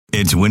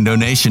It's Window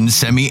Nation's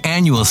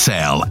semi-annual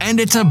sale, and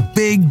it's a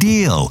big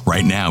deal.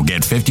 Right now,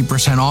 get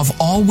 50% off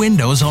all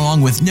windows along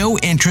with no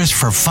interest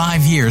for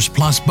 5 years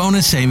plus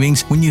bonus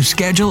savings when you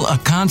schedule a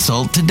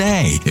consult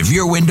today. If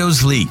your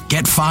windows leak,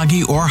 get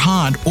foggy or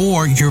hot,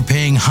 or you're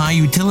paying high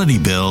utility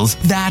bills,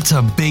 that's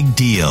a big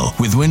deal.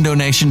 With Window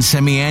Nation's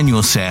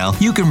semi-annual sale,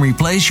 you can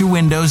replace your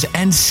windows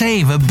and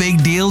save a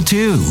big deal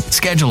too.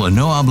 Schedule a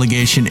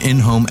no-obligation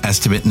in-home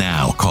estimate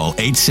now. Call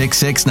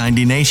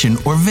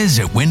 866-90NATION or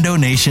visit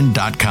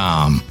windownation.com.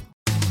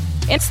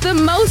 It's the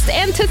most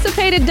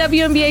anticipated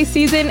WNBA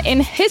season in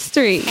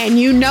history. And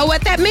you know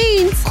what that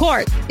means.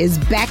 Court is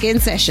back in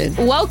session.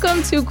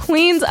 Welcome to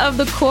Queens of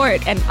the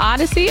Court, an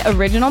Odyssey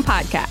original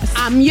podcast.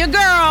 I'm your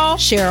girl,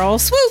 Cheryl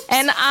Swoops.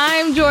 And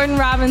I'm Jordan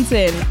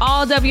Robinson.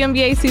 All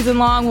WNBA season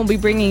long, we'll be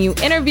bringing you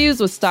interviews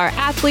with star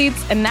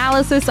athletes,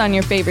 analysis on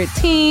your favorite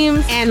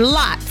teams, and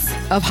lots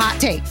of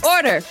hot takes.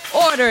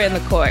 Order in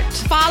the court.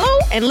 Follow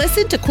and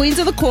listen to Queens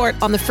of the Court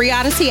on the free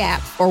Odyssey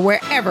app or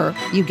wherever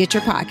you get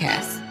your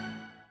podcasts.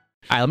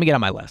 All right, let me get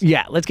on my list.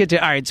 Yeah, let's get to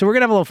it. All right, so we're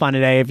going to have a little fun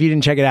today. If you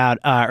didn't check it out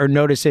or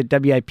notice it,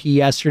 WIP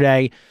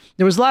yesterday,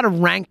 there was a lot of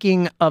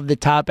ranking of the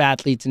top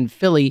athletes in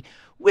Philly,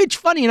 which,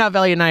 funny enough,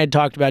 Elliot and I had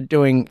talked about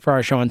doing for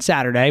our show on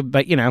Saturday,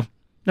 but, you know,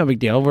 no big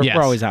deal.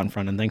 We're always out in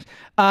front of things.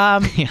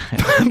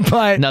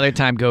 But another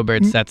time Go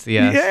Birds sets the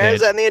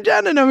it's on the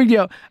agenda, no big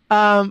deal.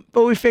 But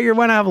we figured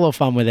why not have a little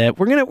fun with it.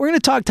 We're gonna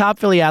talk top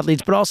Philly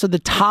athletes, but also the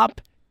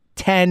top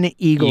 10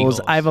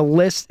 Eagles. I have a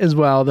list as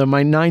well, though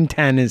my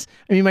 9-10 is,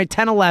 my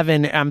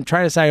 10-11, I'm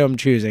trying to decide who I'm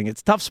choosing.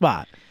 It's a tough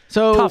spot.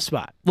 Tough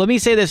spot. Let me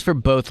say this for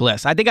both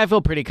lists. I think I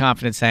feel pretty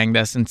confident saying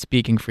this and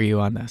speaking for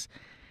you on this.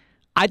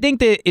 I think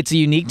that it's a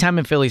unique time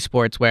in Philly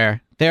sports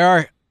where there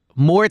are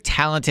more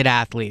talented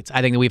athletes,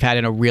 I think, that we've had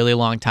in a really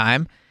long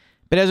time.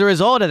 But as a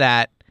result of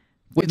that,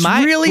 it's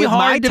really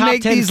hard to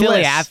make these Philly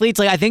lists. Athletes,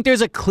 I think there's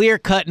a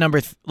clear-cut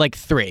number,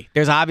 3.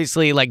 There's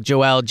obviously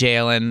Joel,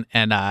 Jalen,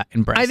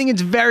 and Bryce. I think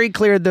it's very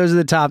clear those are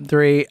the top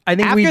 3. I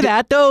think after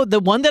that, though, the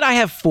one that I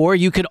have 4,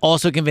 you could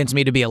also convince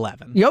me to be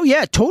 11. Oh,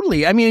 yeah, totally.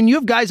 You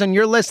have guys on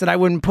your list that I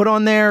wouldn't put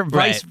on there,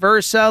 vice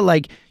versa.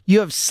 You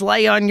have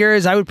Slay on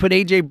yours. I would put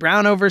A.J.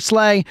 Brown over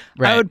Slay.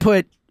 Right. I would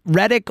put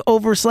Redick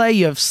over Slay.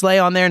 You have Slay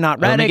on there, not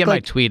Redick. Let me get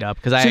my tweet up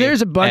because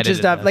there's a bunch of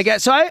stuff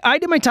this. So I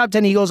did my top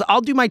 10 Eagles.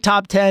 I'll do my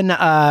top 10.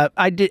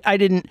 I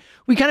didn't.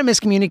 We kind of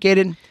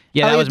miscommunicated.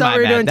 Yeah, that was my bad. I thought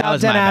we were doing top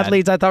 10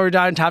 athletes. I thought we were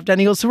doing top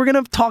 10 Eagles. So we're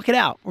gonna talk it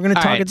out. We're gonna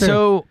talk it through.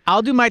 So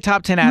I'll do my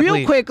top 10 athletes.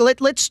 Real quick.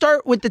 Let's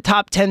start with the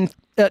top 10.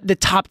 The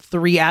top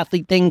 3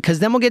 athlete thing, because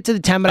then we'll get to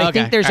the 10. But I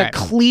think there's a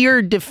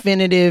clear,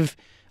 definitive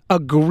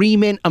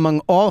agreement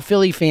among all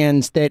Philly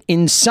fans that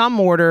in some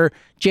order,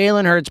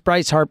 Jalen Hurts,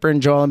 Bryce Harper,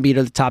 and Joel Embiid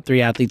are the top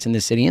 3 athletes in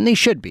the city, and they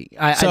should be.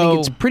 I think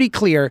it's pretty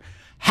clear.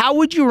 How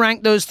would you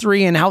rank those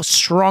 3, and how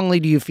strongly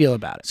do you feel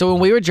about it? So when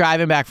we were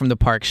driving back from the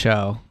Park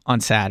show on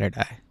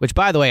Saturday, which,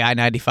 by the way,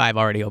 I-95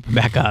 already opened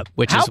back up,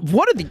 which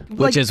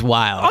is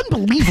wild.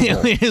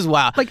 Unbelievable. It is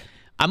wild.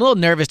 I'm a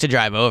little nervous to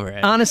drive over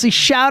it. Honestly,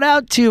 shout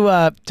out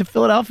to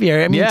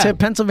Philadelphia. To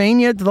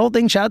Pennsylvania, to the whole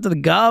thing. Shout out to the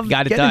Gov.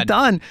 Got it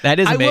done. That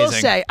is amazing. I will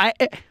say,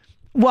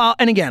 well,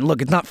 and again,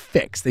 look, it's not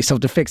fixed. They still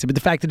have to fix it, but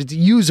the fact that it's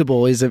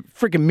usable is a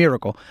freaking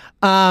miracle.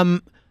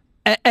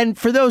 And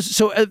for those,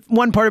 so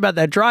one part about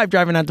that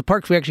driving out to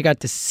Parks, we actually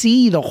got to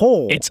see the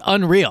hole. It's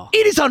unreal.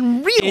 It is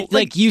unreal.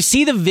 You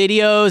see the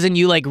videos and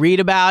you read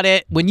about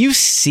it. When you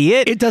see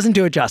it, it doesn't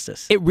do it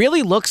justice. It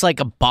really looks like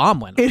a bomb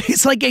went off. It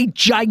is like a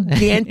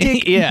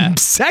gigantic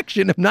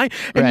section of 9,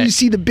 and you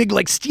see the big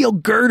steel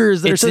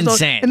girders that it's are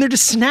insane, and they're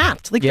just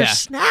snapped. They're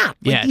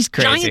snapped. These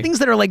giant things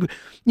that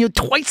are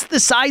twice the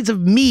size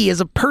of me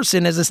as a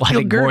person, as a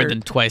steel girder. More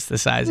than twice the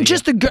size of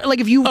just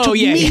if you took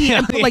me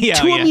and put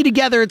 2 of me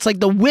together, it's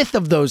the width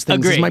of those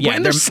things. Agreed. Is my point.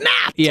 And they're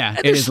snapped. Yeah,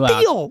 and they're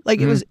steel.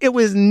 It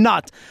was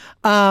nuts.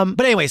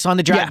 But anyway, so on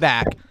the drive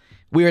back,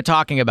 we were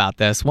talking about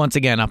this once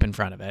again up in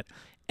front of it.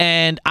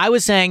 And I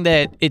was saying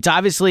that it's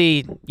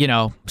obviously,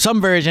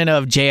 some version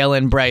of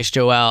Jalen, Bryce,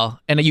 Joel,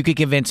 and you could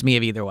convince me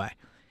of either way.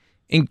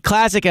 In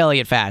classic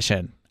Elliott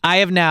fashion, I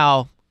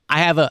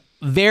have a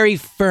very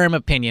firm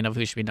opinion of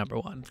who should be number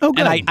 1. Oh,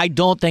 good. And I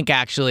don't think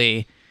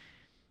actually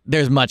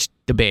there's much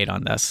debate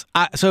on this.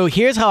 So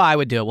here's how I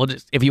would do it. We'll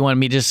if you want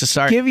me just to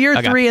start. Give your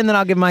 3 and then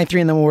I'll give my 3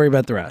 and then we'll worry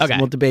about the rest. Okay.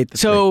 And we'll debate the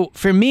 3. So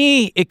for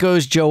me, it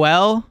goes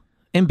Joel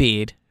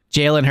Embiid,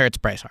 Jalen Hurts,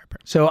 Bryce Harper.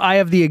 So I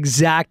have the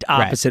exact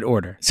opposite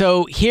order.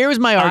 So here's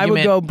my argument. I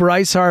would go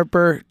Bryce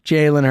Harper,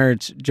 Jalen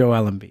Hurts,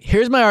 Joel Embiid.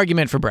 Here's my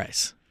argument for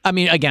Bryce.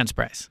 Against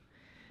Bryce.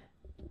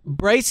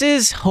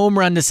 Bryce's home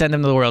run to send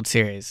them to the World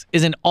Series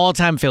is an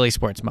all-time Philly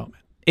sports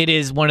moment. It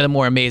is one of the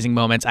more amazing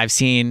moments I've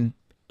seen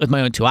with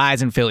my own 2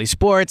 eyes in Philly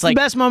sports. The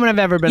best moment I've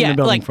ever been in the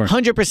building for.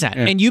 100%.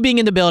 Yeah. And you being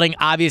in the building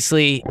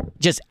obviously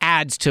just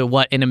adds to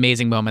what an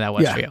amazing moment that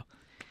was for you.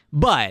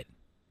 But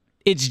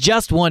it's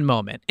just one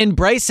moment. And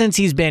Bryce, since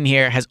he's been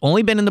here, has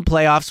only been in the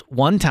playoffs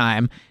one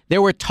time.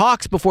 There were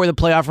talks before the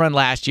playoff run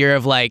last year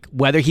of like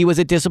whether he was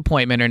a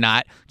disappointment or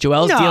not.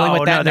 Joel's dealing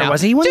with that now. There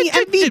wasn't. He won the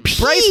MVP.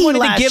 Bryce wanted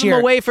to give him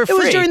away for free. It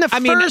was during the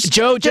first.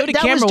 Joe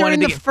DeCamera wanted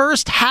the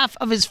first half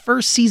of his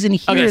first season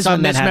here. Okay, so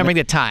I'm misremembering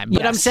the time.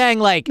 But I'm saying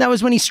like that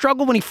was when he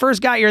struggled when he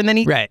first got here, and then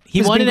he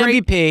won an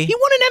MVP. He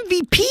won an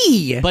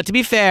MVP. But to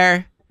be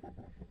fair,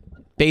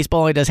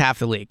 baseball only does half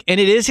the league, and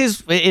it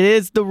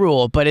is the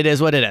rule, but it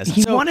is what it is.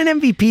 He won an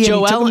MVP and he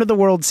took him to the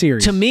World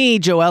Series. To me,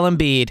 Joel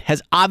Embiid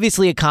has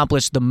obviously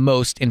accomplished the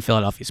most in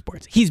Philadelphia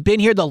sports. He's been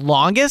here the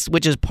longest,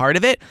 which is part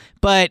of it,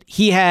 but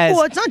he has.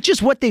 Well, it's not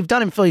just what they've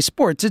done in Philly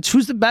sports; it's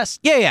who's the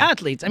best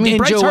athletes. I mean,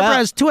 Bryce Harper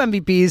has 2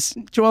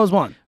 MVPs. Joel's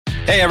 1.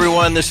 Hey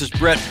everyone, this is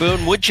Brett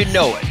Boone. Would you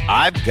know it?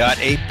 I've got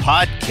a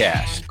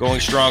podcast going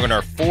strong in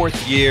our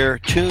 4th year.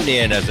 Tune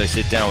in as I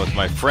sit down with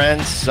my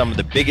friends, some of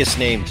the biggest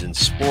names in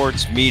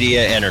sports,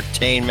 media,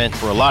 entertainment,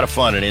 for a lot of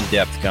fun and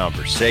in-depth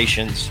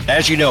conversations.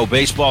 As you know,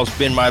 baseball's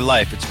been my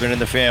life. It's been in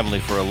the family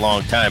for a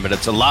long time, but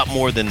it's a lot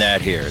more than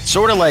that here. It's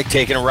sort of like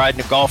taking a ride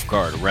in a golf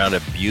cart around a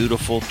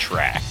beautiful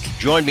track.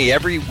 Join me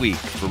every week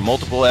for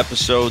multiple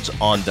episodes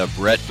on the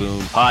Brett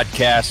Boone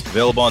Podcast,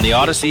 available on the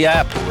Odyssey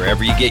app or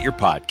wherever you get your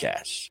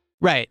podcasts.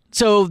 Right.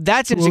 So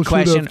that's an interesting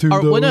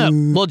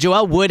question. Well,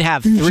 Joel would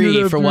have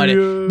 3 for what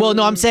well,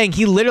 no, I'm saying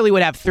he literally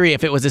would have 3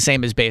 if it was the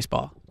same as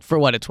baseball, for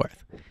what it's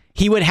worth.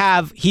 He would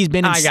have, he's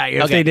been in, I got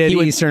you. If they did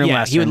Eastern and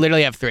Western. He would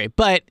literally have 3.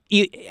 But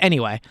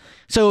anyway,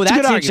 so that's a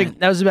good argument.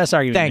 That was the best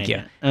argument. Thank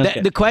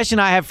you. The question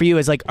I have for you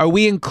is like, are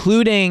we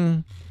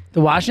including the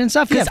Washington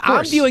stuff? Because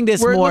I'm viewing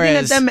this more as... We're looking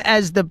at them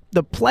as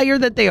the player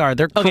that they are.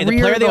 Their career, the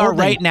player they are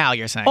right now,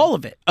 you're saying? All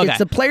of it. Okay. It's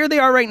the player they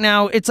are right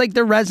now. It's like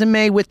their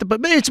resume with the...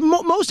 But it's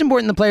most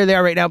important the player they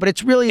are right now, but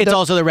it's really... It's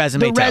also the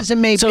resume, The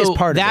resume is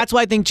part of it. That's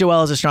why I think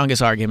Joel is the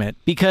strongest argument,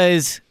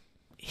 because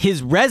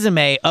his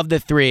resume of the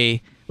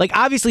 3... Like,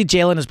 obviously,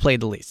 Jalen has played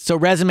the least. So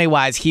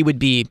resume-wise, he would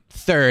be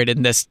 3rd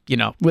in this,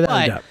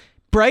 Without a doubt.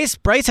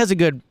 Bryce has a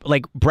good...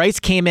 Like, Bryce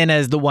came in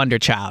as the wonder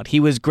child.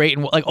 He was great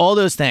and like all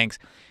those things.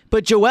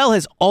 But Joel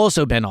has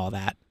also been all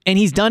that, and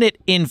he's done it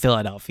in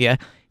Philadelphia.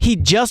 He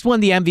just won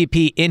the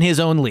MVP in his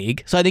own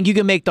league, so I think you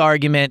can make the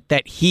argument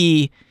that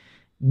he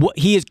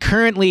is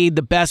currently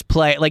the best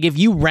player. Like, if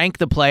you rank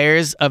the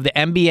players of the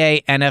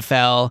NBA,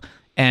 NFL,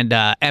 and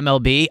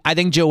MLB, I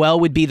think Joel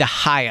would be the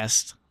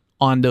highest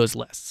on those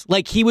lists.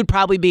 Like, he would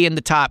probably be in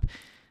the top.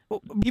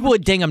 People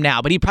would ding him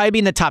now, but he'd probably be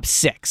in the top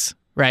 6,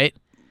 right?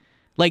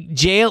 Like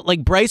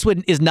Bryce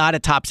is not a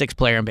top 6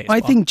 player in baseball.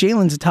 I think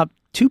Jalen's a top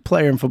 2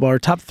 player in football, or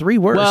top 3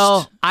 worst.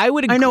 Well, I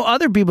know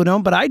other people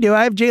don't, but I do.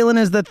 I have Jalen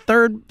as the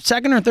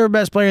second or third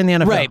best player in the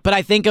NFL. Right, but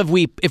I think if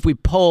we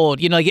polled,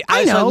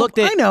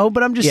 I know,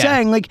 but I'm just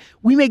saying, like,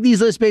 we make these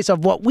lists based off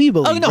what we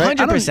believe. Oh no, 100%. Right?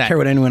 I don't care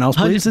what anyone else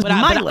believes. This is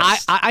my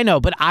list. I know,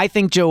 but I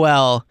think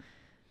Joel,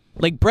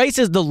 like, Bryce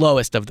is the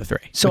lowest of the 3.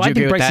 So I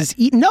think Bryce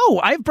is no.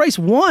 I have Bryce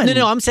 1.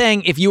 No, I'm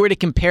saying if you were to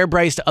compare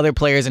Bryce to other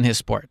players in his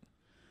sport.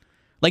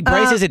 Like,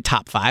 Bryce is in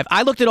top 5.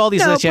 I looked at all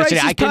these lists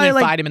yesterday. I couldn't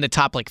even find him in the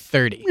top,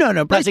 30.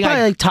 No, Bryce is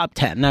probably top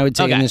 10, I would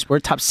say, in this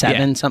sport. Top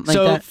 7, something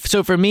like that.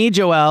 So for me,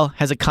 Joel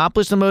has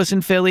accomplished the most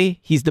in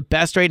Philly. He's the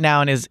best right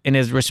now in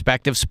his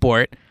respective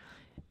sport.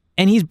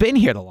 And he's been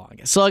here the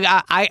longest. So, like,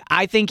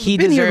 I think he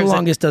deserves... Been here the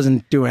longest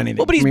doesn't do anything.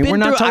 Well, but we're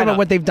not talking about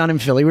what they've done in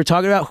Philly. We're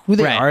talking about who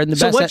they are and the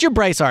best... So what's your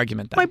Bryce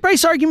argument, then? My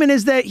Bryce argument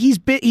is that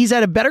he's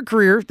had a better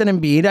career than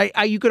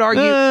Embiid. You could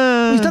argue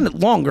he's done it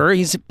longer.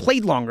 He's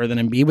played longer than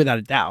Embiid, without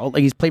a doubt.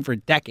 Like, he's played for a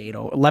decade,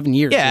 or 11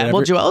 years. Yeah,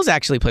 well, Joel's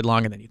actually played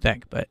longer than you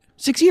think, but...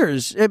 6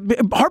 years.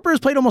 Harper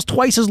has played almost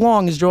twice as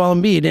long as Joel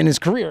Embiid in his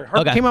career.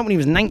 Harper came out when he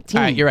was 19.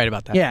 All right, you're right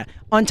about that. Yeah.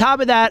 On top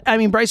of that, I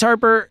mean, Bryce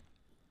Harper...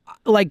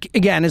 Like,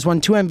 again, has won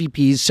 2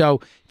 MVPs.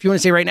 So if you want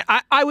to say right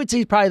now, I would say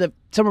he's probably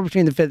somewhere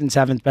between the 5th and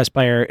 7th best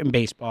player in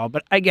baseball.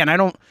 But again,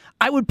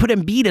 I would put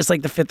Embiid as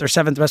like the 5th or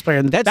 7th best player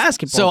in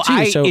basketball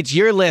too. So it's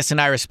your list,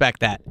 and I respect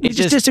that. We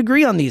just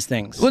disagree on these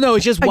things. Well, no,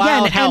 it's just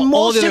wild how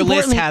all the other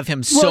lists have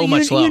him so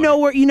much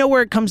lower. You know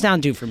where it comes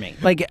down to for me.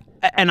 Like,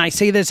 and I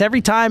say this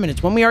every time, and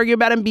it's when we argue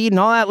about Embiid and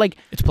all that. Like,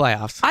 it's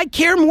playoffs. I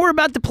care more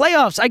about the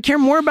playoffs. I care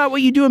more about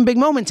what you do in big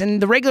moments, and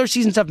the regular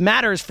season stuff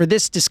matters for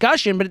this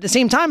discussion. But at the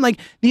same time, like,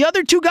 the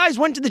other 2 guys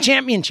went to the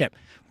championship.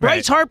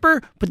 Bryce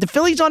Harper put the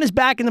Phillies on his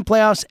back in the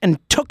playoffs and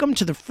took them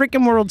to the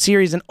freaking World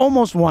Series and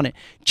almost won it.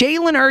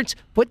 Jalen Hurts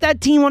put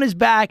that team on his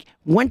back,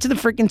 went to the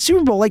freaking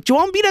Super Bowl. Like,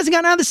 Joel Embiid hasn't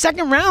gotten out of the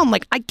second round.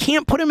 Like, I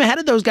can't put him ahead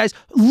of those guys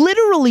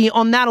literally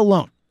on that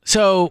alone.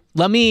 So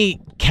let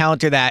me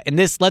counter that. And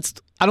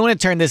I don't want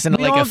to turn this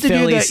into like a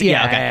Phillies.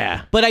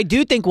 Yeah. But I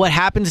do think what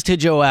happens to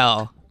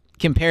Joel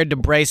compared to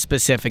Bryce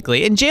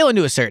specifically, and Jalen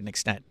to a certain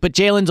extent, but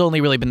Jalen's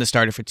only really been the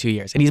starter for 2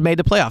 years, and he's made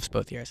the playoffs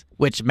both years,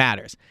 which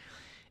matters.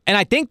 And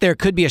I think there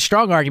could be a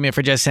strong argument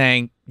for just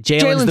saying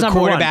Jalen's the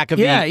quarterback of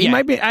the... Yeah, he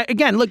might be.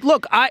 Again,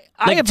 look, I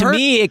have to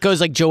me, it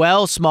goes like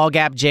Joel, small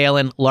gap,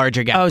 Jalen,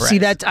 larger gap, Bryce. See,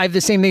 I have the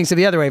same thing, so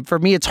the other way. For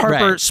me, it's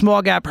Harper,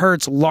 small gap,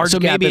 Hurts, large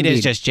gap, So maybe it Embiid.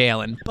 is just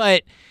Jalen.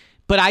 But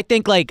I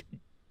think, like,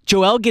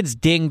 Joel gets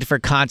dinged for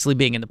constantly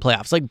being in the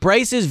playoffs. Like,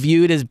 Bryce is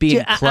viewed as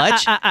being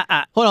clutch.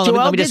 Hold on,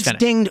 Joel let me just gets finish.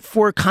 dinged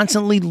for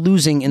constantly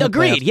losing in the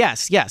playoffs. Agreed,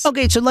 yes.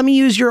 Okay, so let me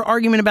use your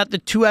argument about the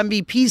 2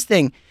 MVPs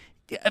thing.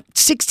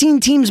 16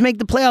 teams make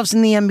the playoffs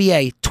in the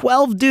NBA.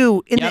 12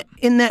 do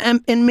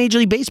in Major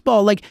League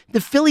Baseball. Like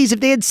the Phillies, if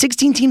they had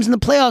 16 teams in the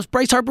playoffs,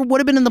 Bryce Harper would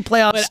have been in the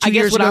playoffs 2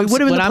 years ago. He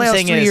would have been in the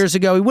playoffs 3 years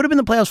ago. He would have been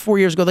in the playoffs 4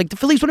 years ago. Like the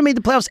Phillies would have made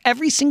the playoffs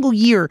every single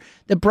year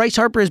that Bryce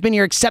Harper has been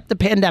here, except the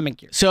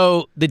pandemic year.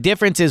 So the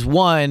difference is,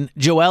 one,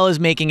 Joel is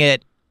making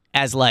it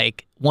as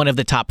like one of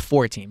the top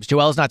 4 teams.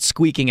 Joel's not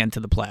squeaking into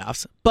the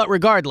playoffs. But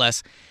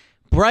regardless,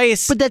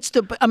 Bryce. But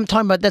I'm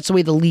talking about that's the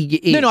way the league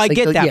is. No, I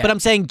get that. But I'm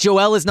saying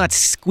Joel is not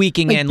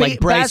squeaking in like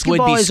Bryce would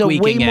be squeaking in. Basketball is a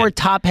way more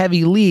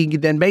top-heavy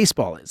league than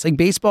baseball is. Like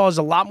baseball is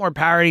a lot more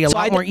parity, a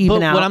lot more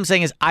even out. What I'm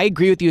saying is I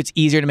agree with you. It's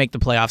easier to make the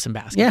playoffs in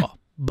basketball. Yeah.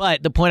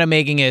 But the point I'm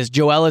making is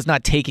Joel is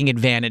not taking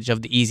advantage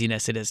of the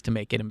easiness it is to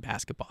make it in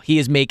basketball. He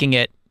is making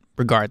it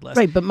regardless.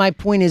 Right, but my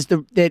point is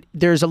that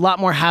there's a lot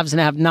more haves and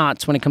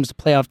have-nots when it comes to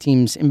playoff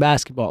teams in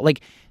basketball.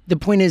 Like, the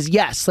point is,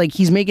 yes, like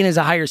he's making it as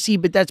a higher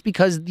seed, but that's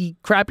because the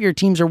crappier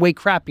teams are way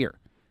crappier.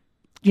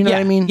 You know what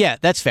I mean? Yeah,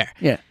 that's fair.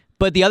 Yeah.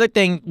 But the other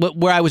thing,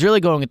 where I was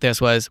really going with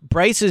this was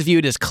Bryce is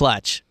viewed as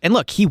clutch. And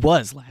look, he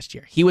was last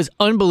year. He was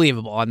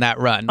unbelievable on that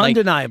run.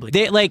 Undeniably.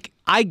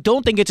 I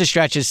don't think it's a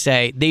stretch to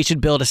say they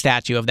should build a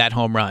statue of that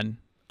home run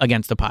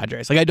against the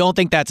Padres. Like, I don't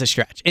think that's a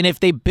stretch. And if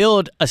they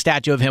build a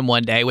statue of him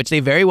one day, which they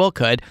very well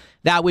could,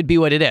 that would be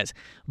what it is.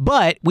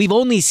 But we've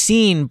only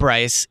seen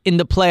Bryce in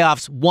the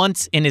playoffs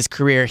once in his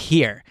career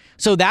here.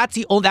 So that's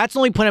the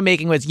only point I'm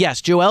making was,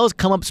 yes, Joel has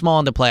come up small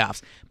in the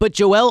playoffs, but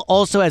Joel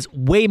also has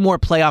way more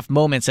playoff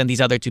moments than these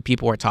other 2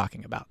 people we're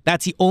talking about.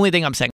 That's the only thing I'm saying.